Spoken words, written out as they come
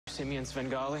Simian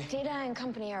Svengali? Data and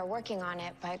company are working on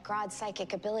it, but Grodd's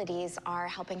psychic abilities are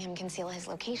helping him conceal his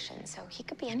location, so he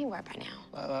could be anywhere by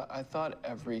now. I thought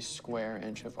every square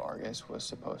inch of Argus was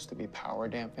supposed to be power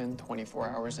dampened 24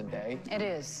 hours a day. It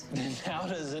is. Then how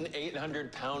does an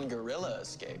 800-pound gorilla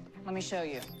escape? Let me show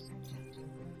you.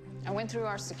 I went through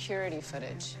our security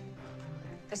footage.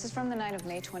 This is from the night of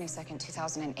May 22nd,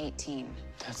 2018.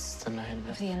 That's the night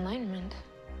Of the Enlightenment.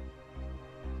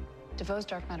 DeVoe's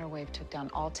dark matter wave took down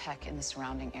all tech in the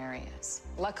surrounding areas.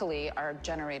 Luckily, our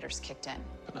generators kicked in.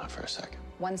 But not for a second.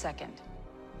 1 second.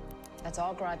 That's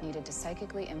all Grodd needed to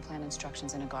psychically implant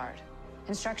instructions in a guard.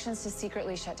 Instructions to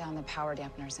secretly shut down the power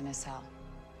dampeners in his cell.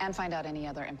 And find out any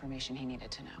other information he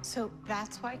needed to know. So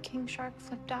that's why King Shark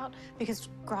flipped out? Because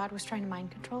Grodd was trying to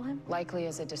mind control him? Likely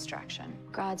as a distraction.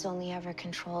 Grodd's only ever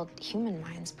controlled human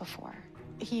minds before.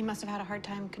 He must have had a hard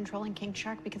time controlling King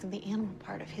Shark because of the animal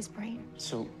part of his brain.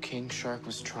 So King Shark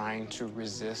was trying to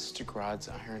resist Grodd's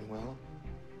iron will?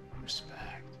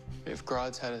 Respect. If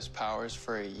Grodd's had his powers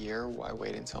for a year, why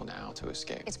wait until now to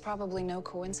escape? It's probably no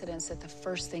coincidence that the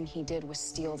first thing he did was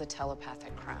steal the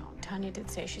telepathic crown. Tanya did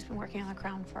say she's been working on the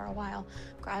crown for a while.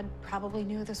 Grodd probably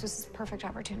knew this was his perfect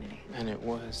opportunity. And it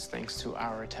was, thanks to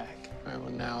our attack. All right,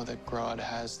 well, now that Grodd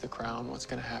has the crown, what's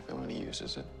gonna happen when he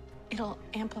uses it? It'll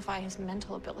amplify his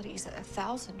mental abilities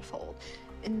 1,000-fold,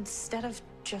 instead of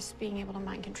just being able to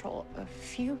mind control a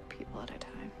few people at a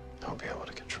time. I'll be able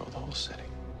to control the whole city.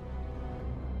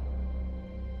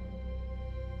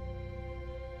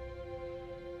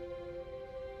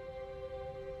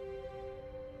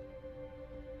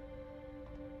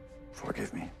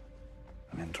 Forgive me.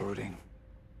 I'm intruding.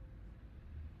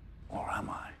 Or am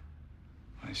I?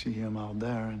 I see him out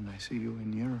there, and I see you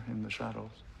in here, in the shadows.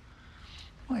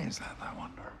 Why is that, I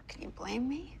wonder? Can you blame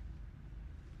me?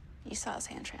 You saw his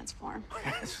hand transform.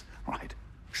 Yes, right.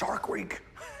 Shark Week.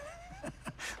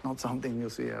 Not something you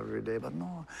see every day, but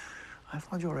no, I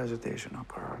thought your hesitation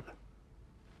occurred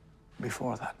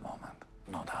before that moment,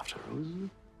 not after. It was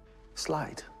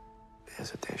slight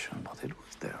hesitation, but it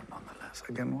was there nonetheless.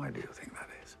 Again, why do you think that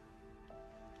is?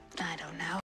 I don't know.